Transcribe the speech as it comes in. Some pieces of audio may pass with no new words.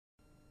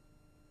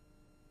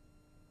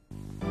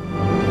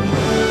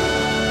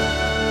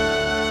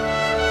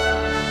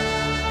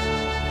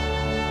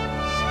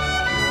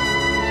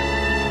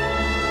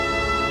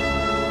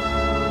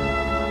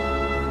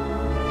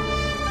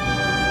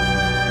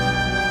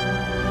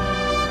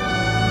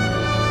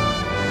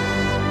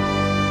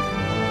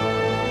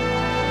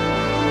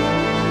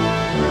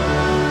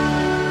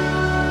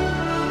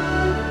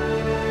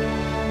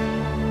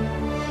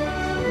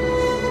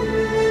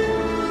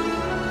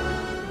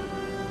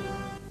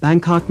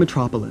Bangkok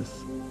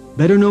metropolis,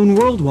 better known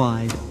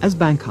worldwide as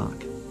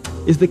Bangkok,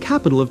 is the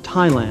capital of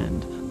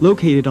Thailand,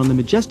 located on the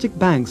majestic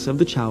banks of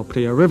the Chao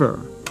Phraya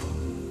River.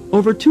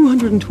 Over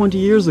 220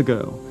 years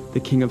ago, the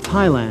King of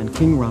Thailand,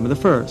 King Rama I,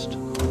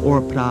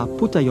 or Pra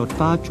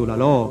Puttayotpha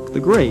Chulalok the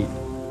Great,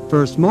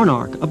 first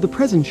monarch of the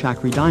present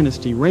Chakri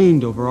dynasty,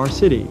 reigned over our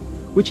city,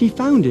 which he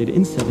founded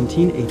in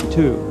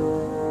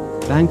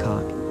 1782.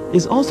 Bangkok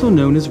is also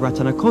known as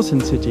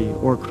Ratanakosin City,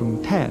 or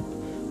Krung Thep,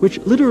 which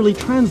literally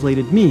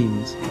translated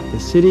means the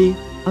City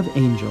of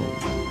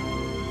Angels.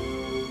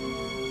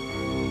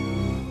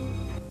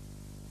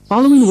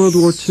 Following World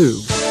War II,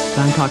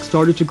 Bangkok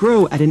started to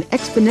grow at an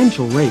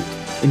exponential rate,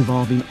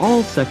 involving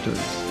all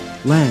sectors.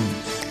 Land,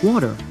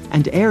 water,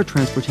 and air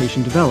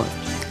transportation developed,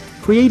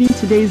 creating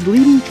today's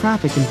leading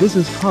traffic and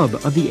business hub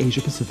of the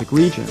Asia-Pacific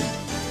region.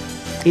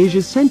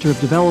 Asia's center of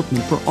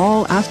development for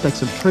all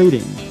aspects of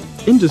trading,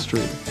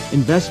 industry,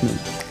 investment,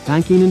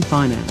 banking, and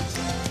finance,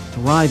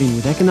 thriving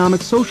with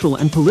economic, social,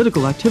 and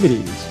political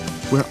activities,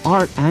 where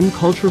art and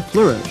culture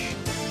flourish,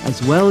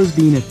 as well as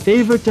being a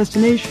favorite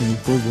destination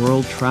for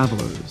world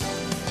travelers.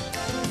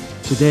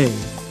 Today,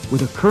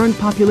 with a current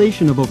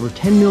population of over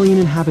 10 million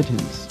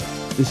inhabitants,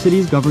 the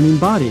city's governing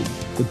body,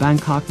 the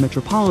Bangkok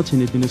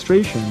Metropolitan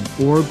Administration,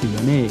 or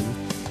BMA,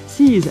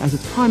 sees as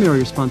its primary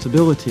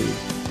responsibility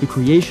the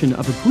creation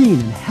of a green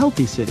and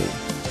healthy city,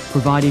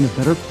 providing a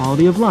better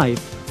quality of life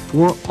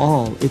for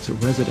all its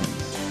residents.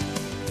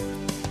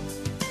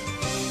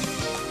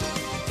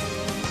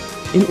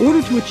 In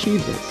order to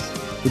achieve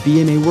this, the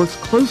BMA works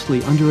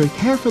closely under a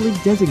carefully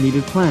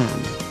designated plan,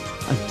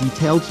 a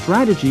detailed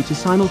strategy to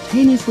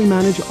simultaneously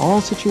manage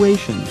all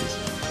situations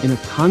in a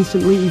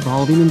constantly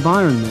evolving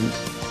environment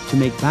to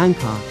make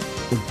Bangkok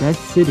the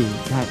best city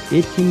that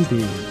it can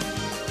be.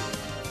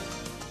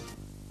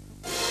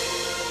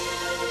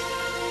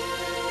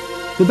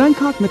 The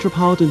Bangkok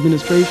Metropolitan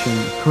Administration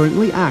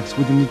currently acts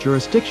within the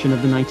jurisdiction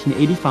of the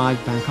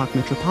 1985 Bangkok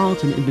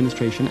Metropolitan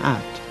Administration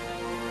Act.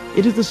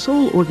 It is the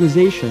sole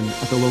organization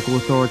at the local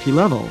authority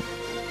level,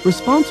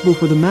 responsible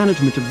for the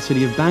management of the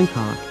city of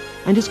Bangkok,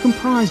 and is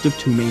comprised of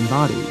two main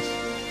bodies,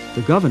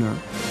 the Governor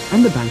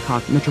and the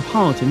Bangkok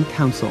Metropolitan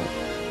Council.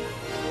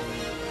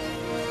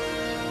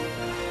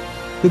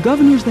 The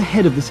Governor is the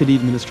head of the city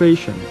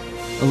administration,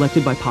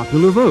 elected by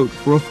popular vote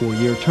for a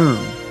 4-year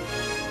term.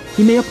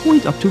 He may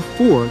appoint up to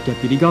 4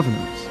 deputy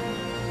governors.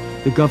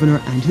 The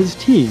Governor and his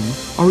team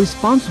are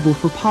responsible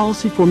for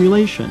policy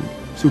formulation,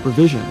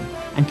 supervision,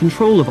 and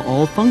control of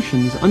all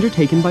functions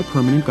undertaken by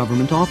permanent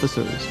government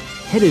officers,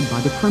 headed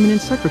by the Permanent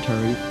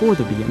Secretary for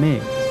the BMA.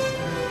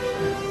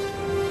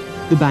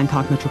 The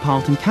Bangkok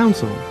Metropolitan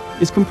Council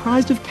is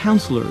comprised of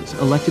councillors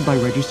elected by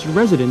registered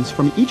residents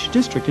from each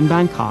district in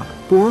Bangkok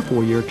for a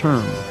 4-year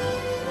term.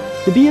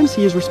 The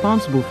BMC is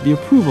responsible for the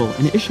approval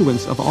and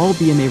issuance of all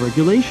BMA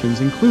regulations,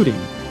 including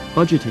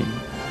budgeting,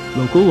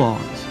 local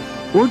laws,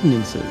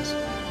 ordinances,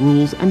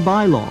 rules and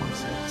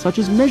bylaws, such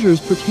as measures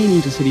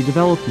pertaining to city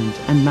development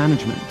and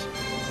management.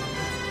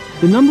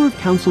 The number of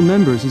council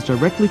members is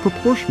directly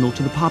proportional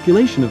to the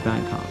population of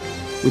Bangkok,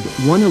 with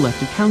 1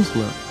 elected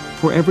councillor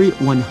for every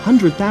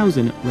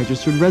 100,000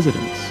 registered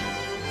residents.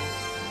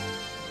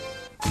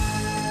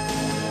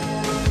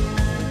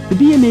 The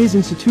BMA's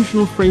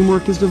institutional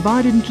framework is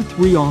divided into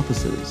 3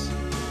 offices,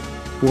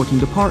 14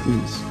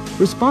 departments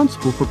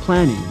responsible for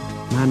planning,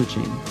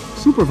 managing,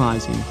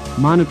 supervising,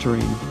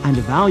 monitoring, and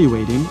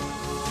evaluating,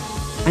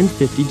 and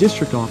 50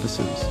 district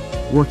offices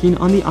working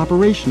on the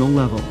operational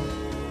level.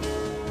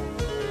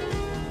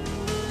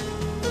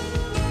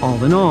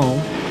 All in all,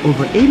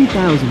 over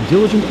 80,000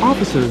 diligent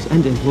officers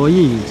and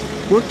employees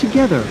work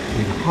together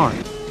with heart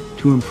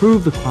to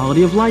improve the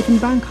quality of life in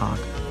Bangkok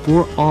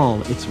for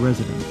all its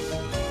residents.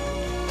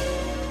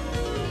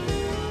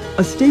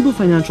 A stable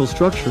financial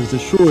structure is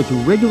assured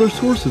through regular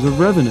sources of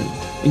revenue,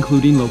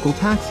 including local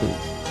taxes,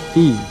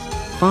 fees,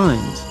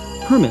 fines,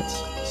 permits,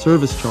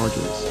 service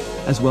charges,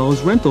 as well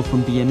as rental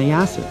from BMA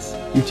assets,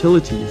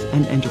 utilities,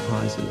 and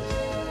enterprises.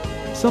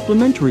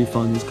 Supplementary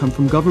funds come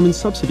from government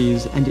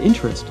subsidies and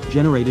interest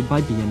generated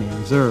by BMA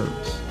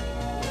reserves.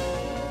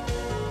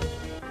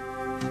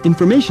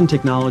 Information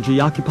technology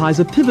occupies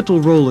a pivotal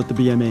role at the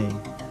BMA,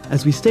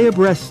 as we stay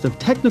abreast of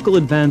technical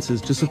advances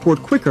to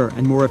support quicker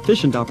and more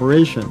efficient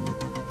operation.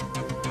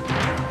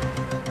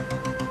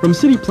 From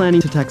city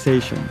planning to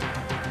taxation,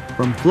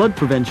 from flood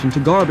prevention to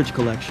garbage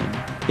collection,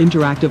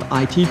 interactive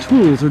IT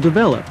tools are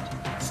developed,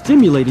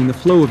 stimulating the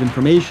flow of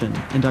information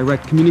and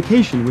direct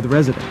communication with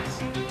residents.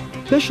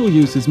 Special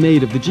use is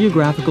made of the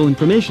Geographical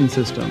Information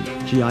System,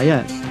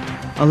 GIS,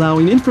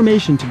 allowing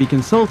information to be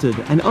consulted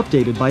and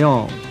updated by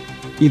all,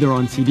 either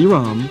on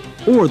CD-ROM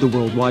or the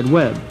World Wide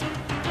Web,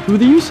 through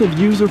the use of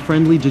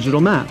user-friendly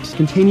digital maps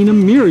containing a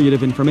myriad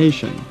of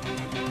information.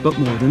 But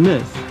more than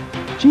this,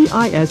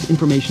 GIS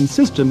information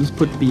systems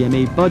put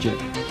BMA budget,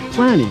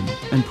 planning,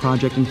 and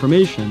project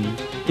information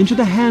into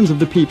the hands of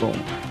the people,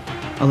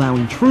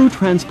 allowing true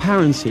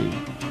transparency.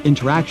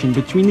 Interaction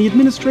between the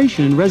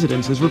administration and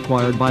residents is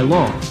required by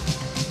law,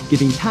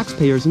 giving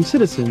taxpayers and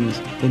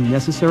citizens the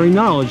necessary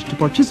knowledge to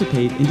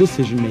participate in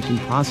decision-making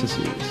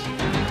processes.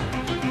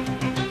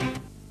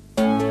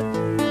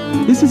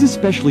 This is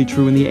especially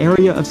true in the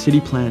area of city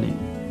planning,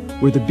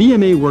 where the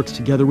BMA works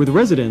together with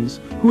residents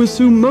who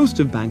assume most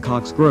of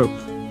Bangkok's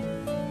growth.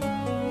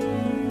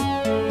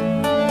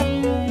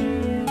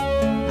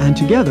 And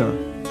together,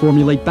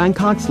 formulate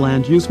Bangkok's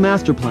land use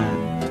master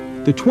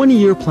plan, the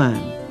 20-year plan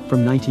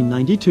from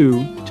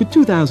 1992 to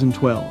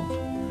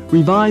 2012,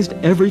 revised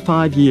every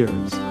 5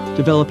 years,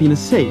 developing a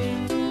safe,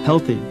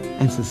 healthy,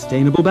 and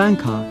sustainable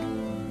Bangkok,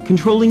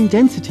 controlling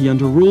density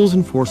under rules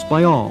enforced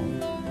by all,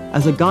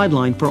 as a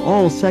guideline for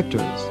all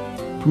sectors,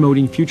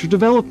 promoting future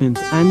development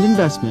and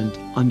investment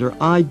under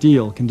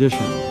ideal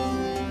conditions.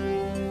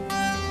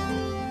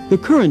 The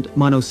current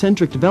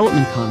monocentric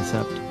development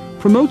concept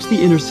promotes the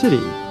inner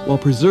city while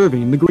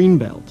preserving the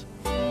greenbelt.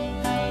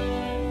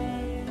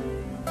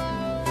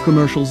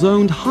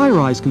 Commercial-zoned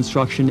high-rise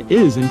construction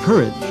is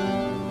encouraged,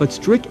 but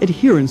strict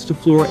adherence to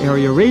floor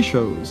area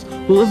ratios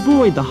will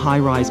avoid the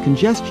high-rise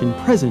congestion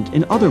present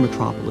in other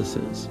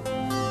metropolises.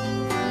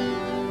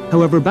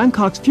 However,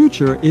 Bangkok's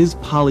future is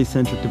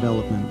polycentric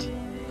development.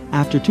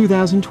 After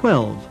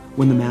 2012,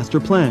 when the master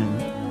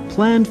plan,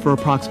 planned for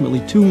approximately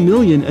 2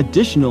 million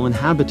additional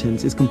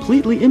inhabitants, is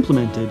completely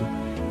implemented,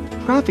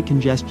 traffic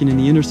congestion in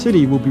the inner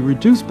city will be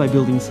reduced by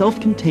building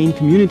self-contained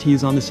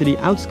communities on the city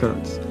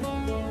outskirts,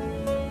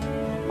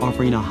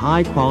 offering a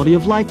high quality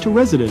of life to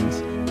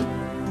residents,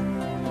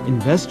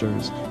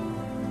 investors,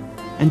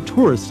 and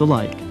tourists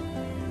alike.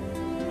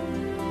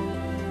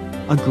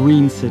 A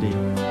green city,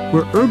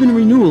 where urban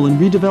renewal and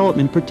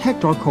redevelopment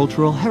protect our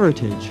cultural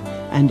heritage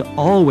and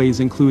always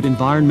include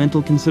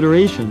environmental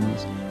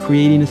considerations,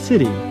 creating a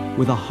city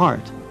with a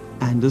heart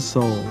and a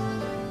soul.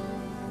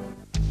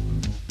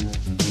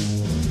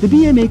 The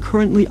BMA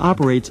currently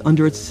operates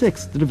under its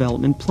 6th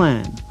development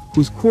plan,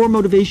 whose core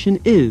motivation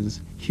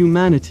is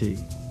humanity,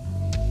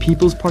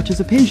 people's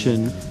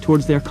participation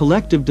towards their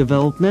collective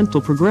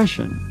developmental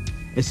progression,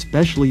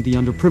 especially the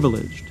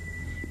underprivileged,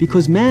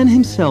 because man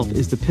himself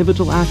is the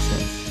pivotal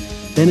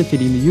axis,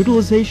 benefiting the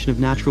utilization of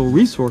natural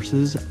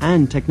resources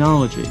and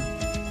technology.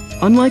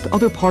 Unlike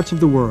other parts of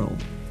the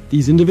world,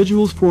 these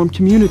individuals form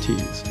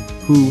communities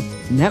who,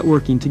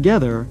 networking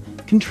together,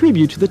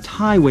 contribute to the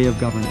Thai way of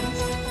governance,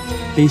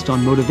 based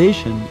on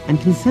motivation and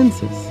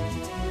consensus,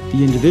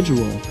 the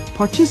individual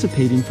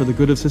participating for the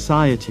good of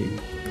society,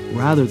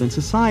 rather than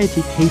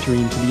society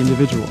catering to the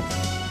individual.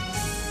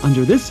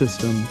 Under this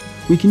system,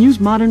 we can use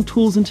modern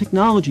tools and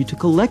technology to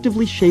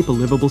collectively shape a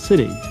livable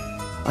city,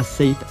 a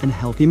safe and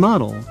healthy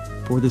model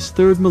for this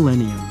 3rd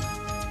millennium.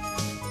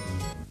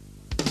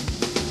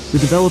 The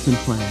development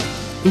plan,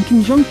 in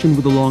conjunction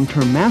with the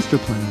long-term master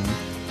plan,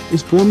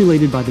 is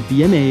formulated by the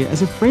BMA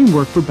as a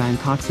framework for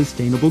Bangkok's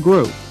sustainable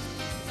growth,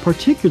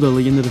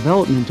 particularly in the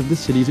development of the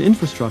city's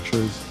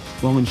infrastructures,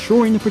 while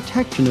ensuring the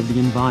protection of the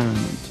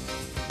environment.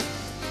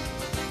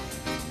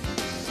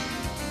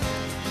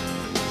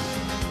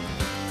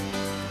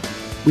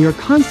 We are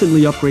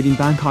constantly upgrading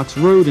Bangkok's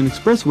road and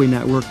expressway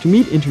network to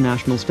meet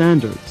international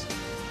standards.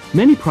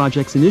 Many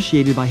projects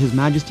initiated by His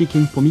Majesty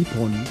King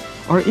Phumipon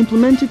are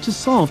implemented to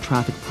solve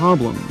traffic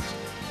problems.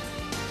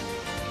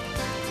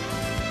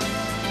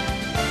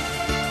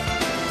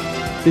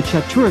 The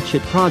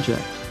Chaturachit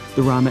project,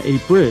 the Rama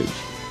 8 Bridge,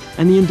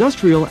 and the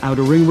industrial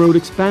Outer Ring Road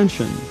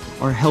expansion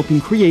are helping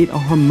create a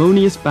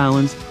harmonious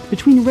balance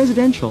between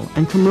residential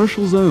and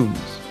commercial zones.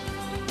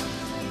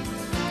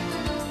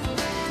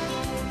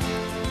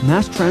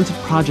 Mass transit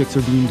projects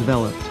are being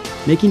developed,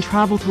 making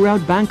travel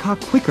throughout Bangkok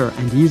quicker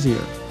and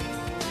easier.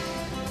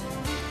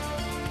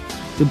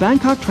 The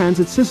Bangkok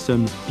Transit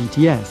System,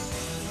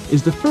 BTS,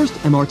 is the first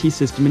MRT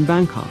system in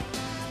Bangkok,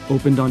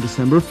 opened on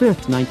December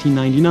 5,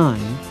 1999,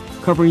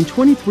 covering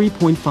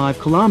 23.5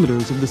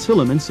 kilometers of the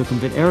Siloam and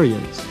Sukhumvit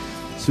areas,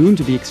 soon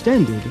to be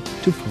extended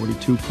to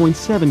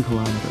 42.7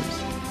 kilometers.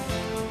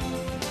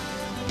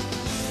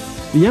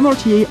 The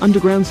MRTA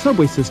underground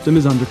subway system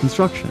is under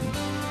construction.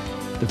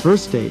 The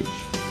first stage,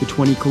 the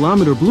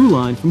 20-kilometer Blue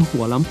Line from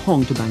Hua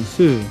Lamphong to Bang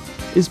Sue,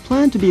 is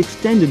planned to be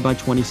extended by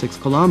 26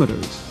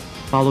 kilometers,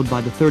 followed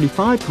by the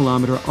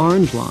 35-kilometer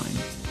Orange Line.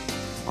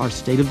 Our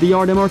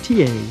state-of-the-art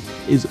MRTA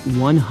is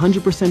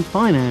 100%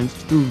 financed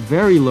through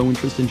very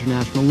low-interest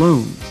international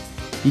loans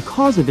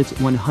because of its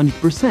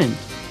 100%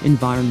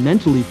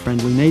 environmentally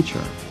friendly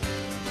nature.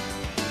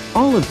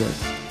 All of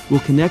this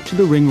will connect to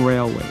the Ring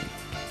Railway,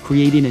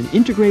 creating an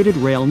integrated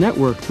rail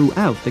network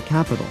throughout the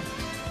capital.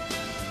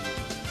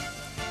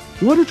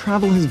 Water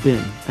travel has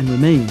been, and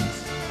remains,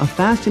 a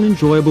fast and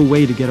enjoyable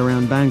way to get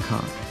around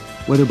Bangkok,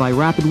 whether by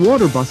rapid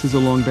water buses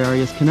along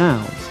various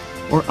canals,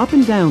 or up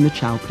and down the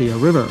Chao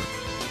Phraya River.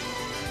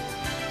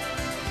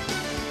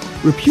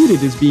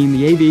 Reputed as being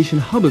the aviation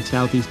hub of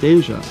Southeast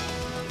Asia,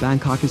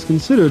 Bangkok is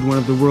considered one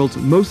of the world's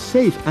most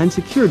safe and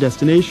secure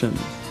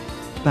destinations.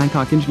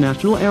 Bangkok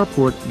International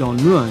Airport, Don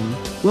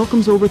Mueang,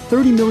 welcomes over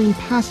 30 million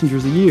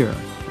passengers a year,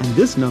 and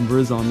this number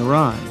is on the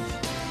rise.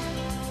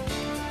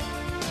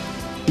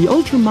 The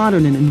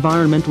ultra-modern and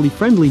environmentally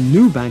friendly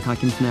new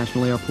Bangkok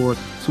International Airport,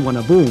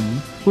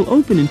 Suvarnabhumi, will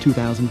open in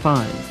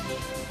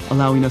 2005,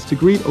 allowing us to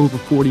greet over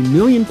 40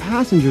 million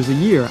passengers a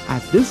year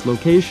at this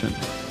location.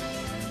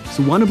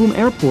 Suvarnabhumi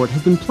Airport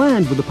has been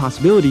planned with the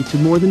possibility to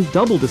more than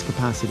double this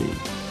capacity,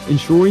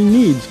 ensuring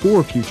needs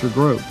for future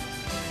growth.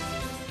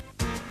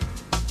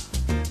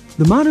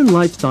 The modern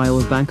lifestyle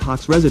of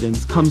Bangkok's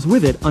residents comes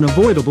with it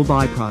unavoidable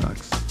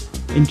byproducts,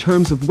 in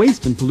terms of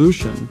waste and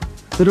pollution,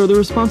 that are the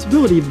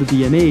responsibility of the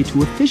BMA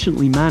to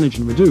efficiently manage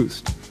and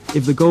reduce,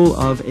 if the goal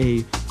of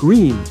a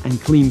green and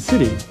clean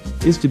city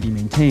is to be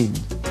maintained.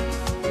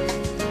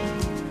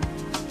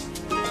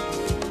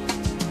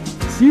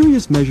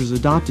 Serious measures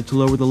adopted to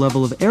lower the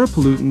level of air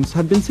pollutants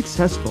have been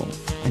successful,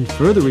 and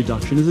further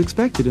reduction is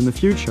expected in the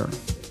future.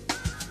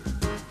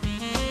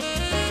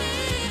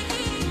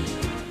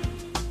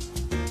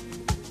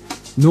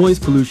 Noise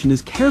pollution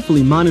is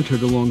carefully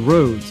monitored along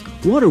roads,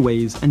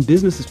 waterways, and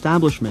business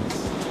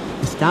establishments,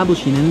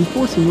 establishing and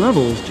enforcing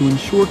levels to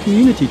ensure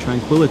community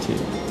tranquility.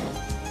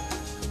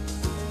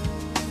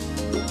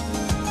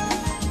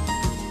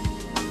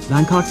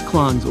 Bangkok's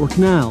klongs, or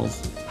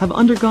canals, have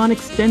undergone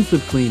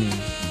extensive cleaning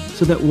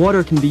so that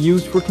water can be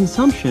used for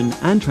consumption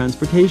and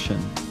transportation.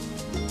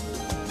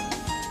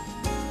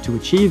 To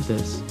achieve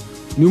this,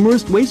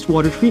 numerous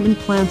wastewater treatment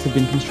plants have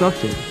been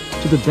constructed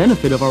to the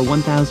benefit of our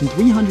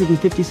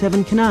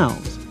 1,357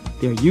 canals,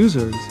 their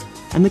users,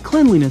 and the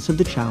cleanliness of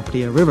the Chao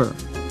Phraya River,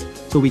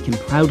 so we can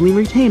proudly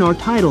retain our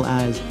title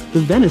as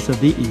the Venice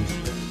of the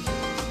East.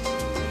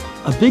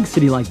 A big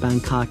city like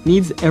Bangkok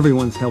needs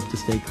everyone's help to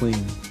stay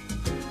clean.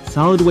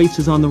 Solid waste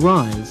is on the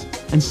rise,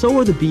 and so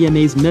are the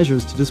BMA's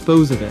measures to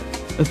dispose of it,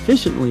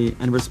 efficiently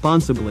and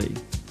responsibly,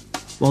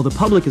 while the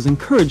public is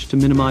encouraged to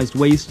minimize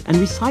waste and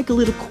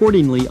recycle it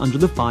accordingly under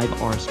the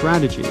 5R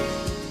strategy: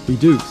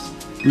 reduce,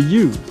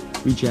 reuse,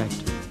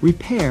 reject,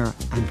 repair,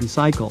 and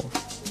recycle.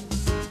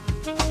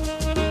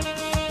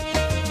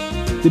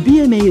 The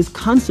BMA is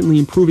constantly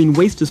improving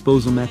waste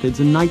disposal methods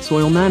and night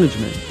soil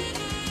management.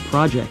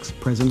 Projects,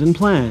 present and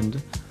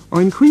planned,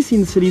 are increasing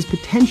the city's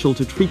potential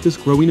to treat this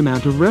growing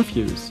amount of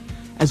refuse,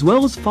 as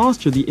well as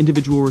foster the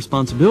individual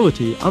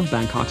responsibility of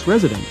Bangkok's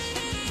residents.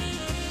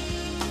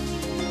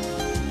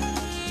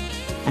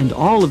 And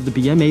all of the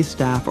BMA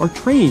staff are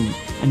trained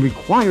and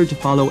required to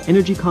follow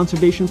energy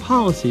conservation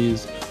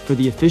policies for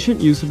the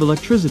efficient use of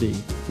electricity,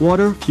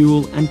 water,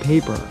 fuel, and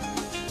paper.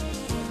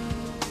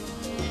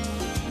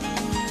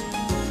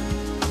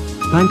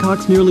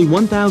 Bangkok's nearly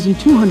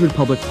 1,200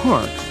 public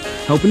parks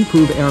help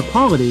improve air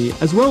quality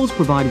as well as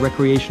provide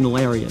recreational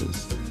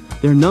areas.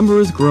 Their number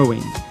is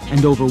growing,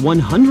 and over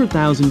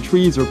 100,000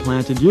 trees are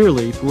planted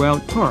yearly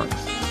throughout parks,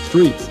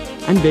 streets,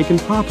 and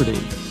vacant property.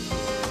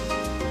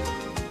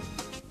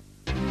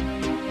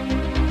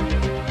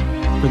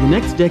 For the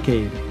next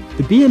decade,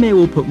 the BMA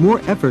will put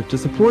more effort to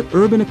support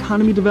urban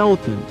economy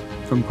development,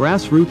 from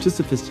grassroots to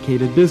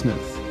sophisticated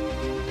business.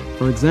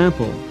 For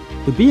example,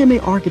 the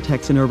BMA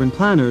architects and urban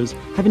planners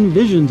have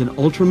envisioned an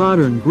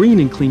ultra-modern, green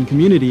and clean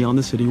community on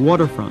the city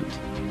waterfront.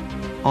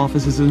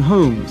 Offices and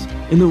homes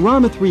in the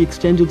Rama 3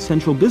 Extended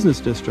Central Business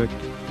District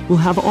will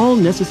have all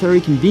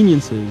necessary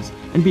conveniences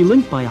and be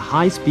linked by a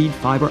high-speed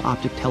fiber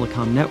optic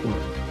telecom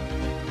network.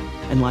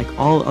 And like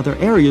all other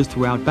areas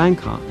throughout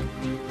Bangkok,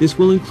 this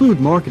will include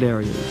market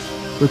areas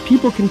where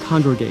people can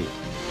congregate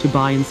to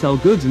buy and sell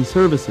goods and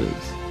services.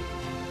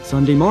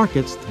 Sunday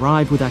markets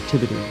thrive with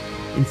activity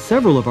in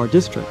several of our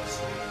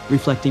districts,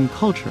 reflecting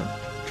culture,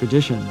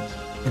 traditions,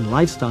 and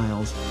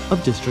lifestyles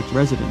of district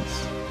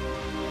residents.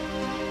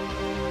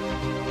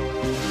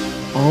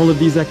 All of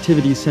these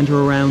activities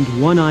center around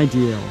one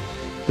ideal: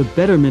 the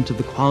betterment of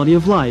the quality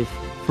of life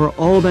for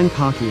all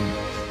Bangkokians.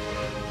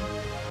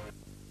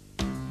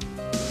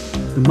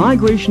 The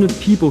migration of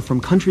people from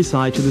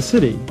countryside to the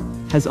city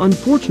has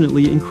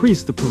unfortunately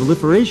increased the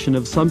proliferation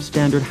of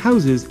substandard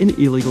houses in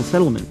illegal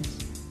settlements.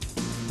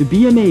 The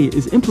BMA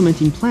is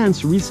implementing plans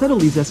to resettle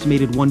these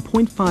estimated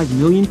 1.5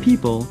 million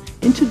people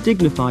into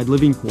dignified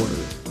living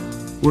quarters,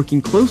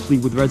 working closely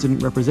with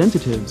resident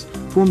representatives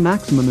for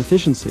maximum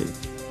efficiency.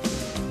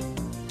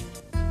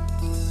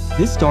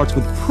 This starts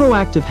with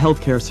proactive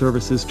healthcare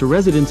services to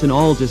residents in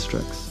all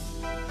districts.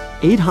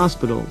 8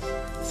 hospitals,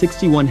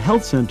 61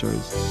 health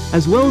centers,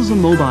 as well as a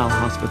mobile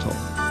hospital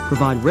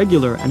provide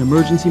regular and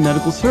emergency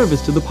medical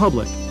service to the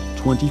public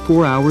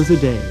 24 hours a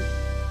day,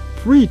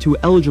 free to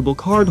eligible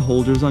card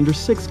holders under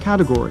 6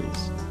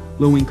 categories: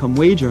 low-income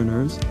wage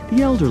earners,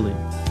 the elderly,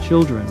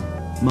 children,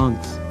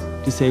 monks,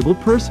 disabled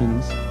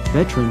persons,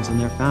 veterans and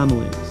their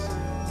families.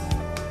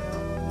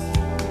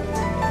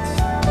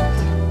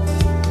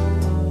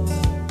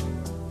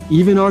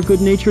 Even our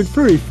good-natured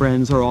furry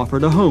friends are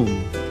offered a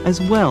home, as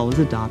well as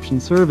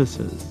adoption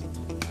services.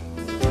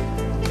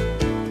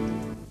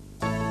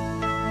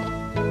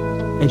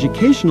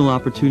 Educational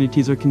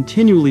opportunities are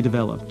continually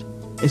developed,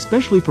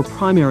 especially for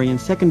primary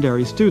and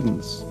secondary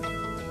students.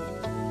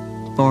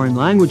 Foreign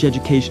language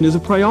education is a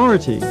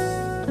priority.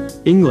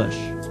 English,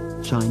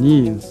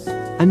 Chinese,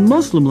 and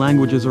Muslim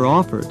languages are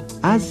offered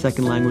as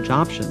second language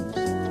options.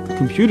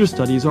 Computer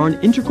studies are an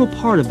integral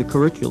part of the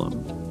curriculum.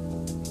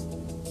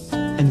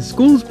 And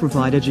schools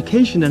provide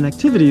education and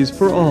activities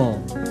for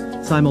all.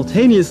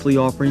 simultaneously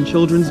offering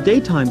children's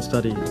daytime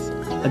studies,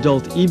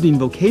 adult evening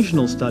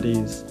vocational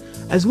studies,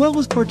 as well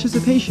as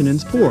participation in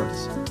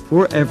sports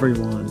for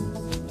everyone.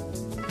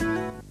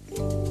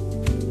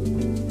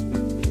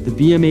 The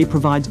BMA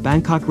provides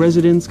Bangkok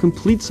residents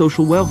complete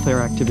social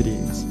welfare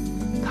activities,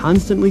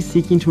 constantly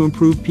seeking to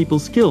improve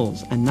people's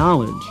skills and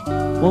knowledge,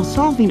 while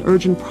solving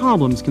urgent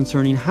problems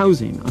concerning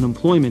housing,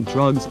 unemployment,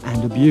 drugs,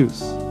 and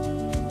abuse.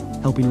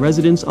 Helping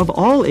residents of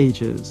all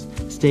ages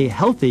stay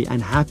healthy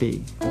and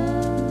happy,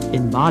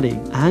 in body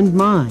and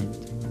mind.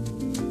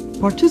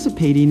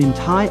 Participating in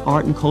Thai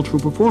art and cultural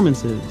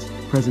performances,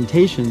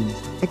 presentations,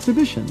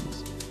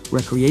 exhibitions,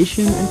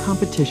 recreation and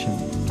competition.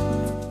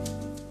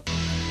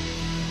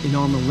 In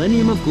our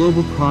millennium of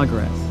global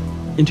progress,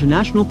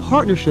 international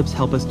partnerships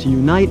help us to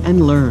unite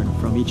and learn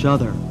from each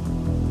other.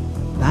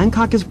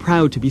 Bangkok is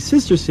proud to be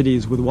sister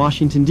cities with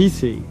Washington,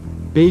 D.C.,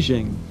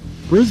 Beijing,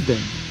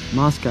 Brisbane,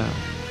 Moscow,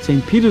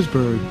 St.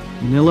 Petersburg,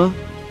 Manila,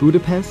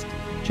 Budapest,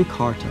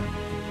 Jakarta.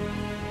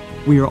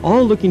 We are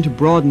all looking to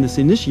broaden this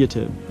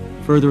initiative,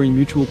 furthering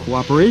mutual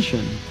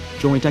cooperation,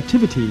 joint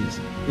activities,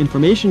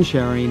 information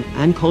sharing,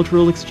 and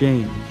cultural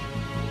exchange.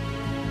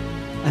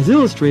 As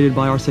illustrated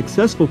by our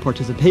successful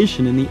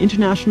participation in the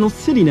International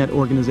CityNet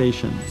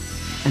organization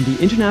and the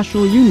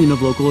International Union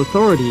of Local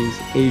Authorities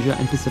Asia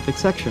and Pacific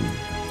section,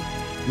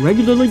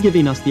 regularly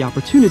giving us the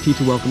opportunity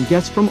to welcome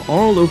guests from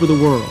all over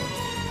the world,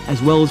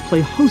 as well as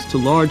play host to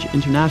large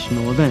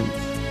international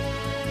events.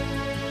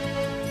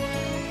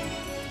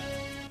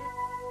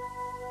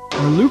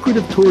 Our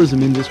lucrative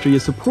tourism industry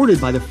is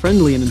supported by the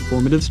friendly and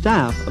informative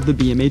staff of the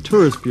BMA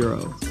Tourist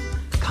Bureau,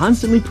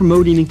 constantly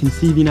promoting and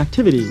conceiving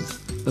activities,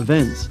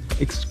 events,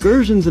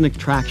 excursions and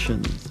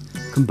attractions,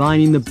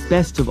 combining the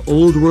best of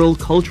old world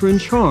culture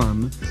and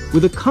charm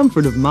with the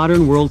comfort of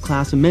modern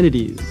world-class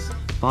amenities,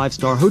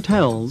 five-star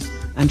hotels,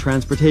 and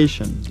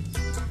transportation,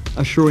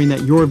 assuring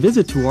that your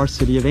visit to our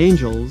City of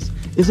Angels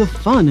is a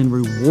fun and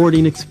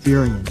rewarding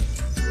experience.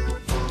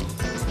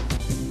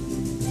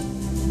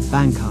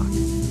 Bangkok,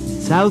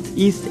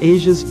 Southeast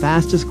Asia's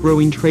fastest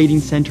growing trading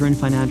center and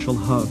financial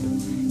hub,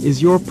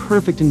 is your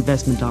perfect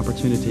investment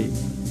opportunity.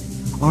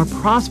 Our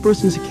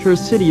prosperous and secure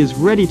city is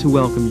ready to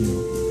welcome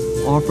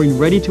you, offering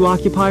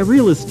ready-to-occupy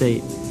real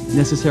estate,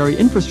 necessary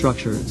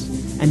infrastructures,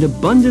 and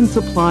abundant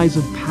supplies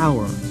of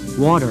power,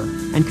 water,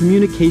 and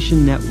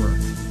communication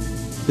networks.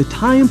 The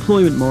Thai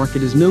employment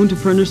market is known to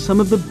furnish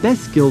some of the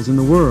best skills in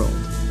the world: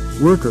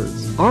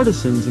 workers,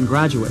 artisans, and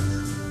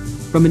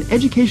graduates, from an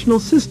educational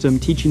system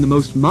teaching the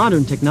most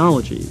modern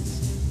technologies.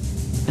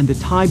 And the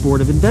Thai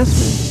Board of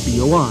Investment,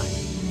 BOI,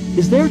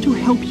 is there to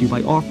help you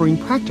by offering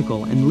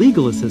practical and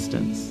legal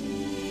assistance.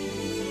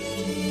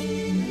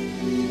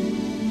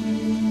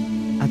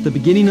 At the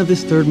beginning of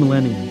this third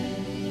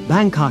millennium,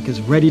 Bangkok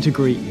is ready to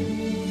greet you.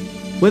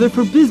 Whether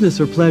for business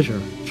or pleasure,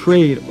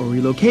 trade or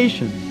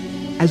relocation,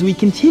 as we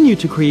continue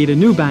to create a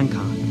new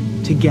Bangkok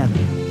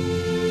together.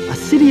 A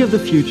city of the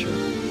future,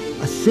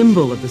 a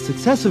symbol of the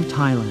success of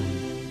Thailand,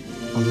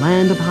 a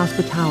land of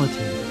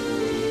hospitality,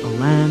 a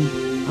land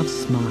of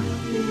smiles.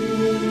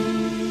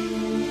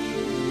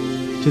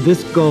 To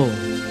this goal,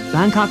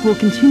 Bangkok will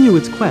continue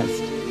its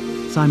quest,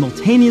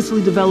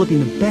 simultaneously developing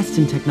the best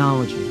in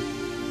technology,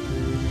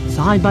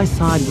 side by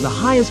side with the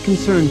highest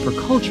concern for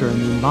culture and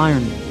the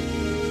environment,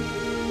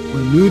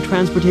 where new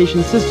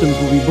transportation systems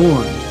will be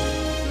born,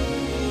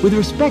 with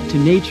respect to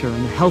nature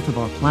and the health of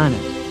our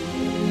planet,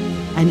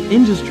 and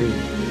industry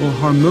will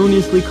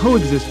harmoniously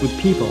coexist with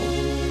people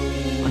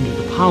under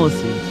the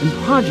policies and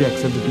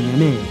projects of the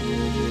BMA,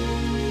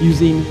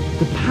 using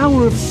the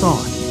power of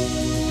thought,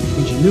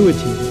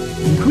 ingenuity,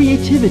 and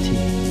creativity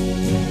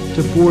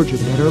to forge a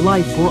better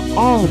life for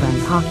all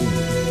Bangkokians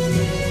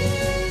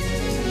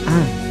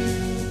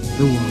and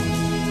the world.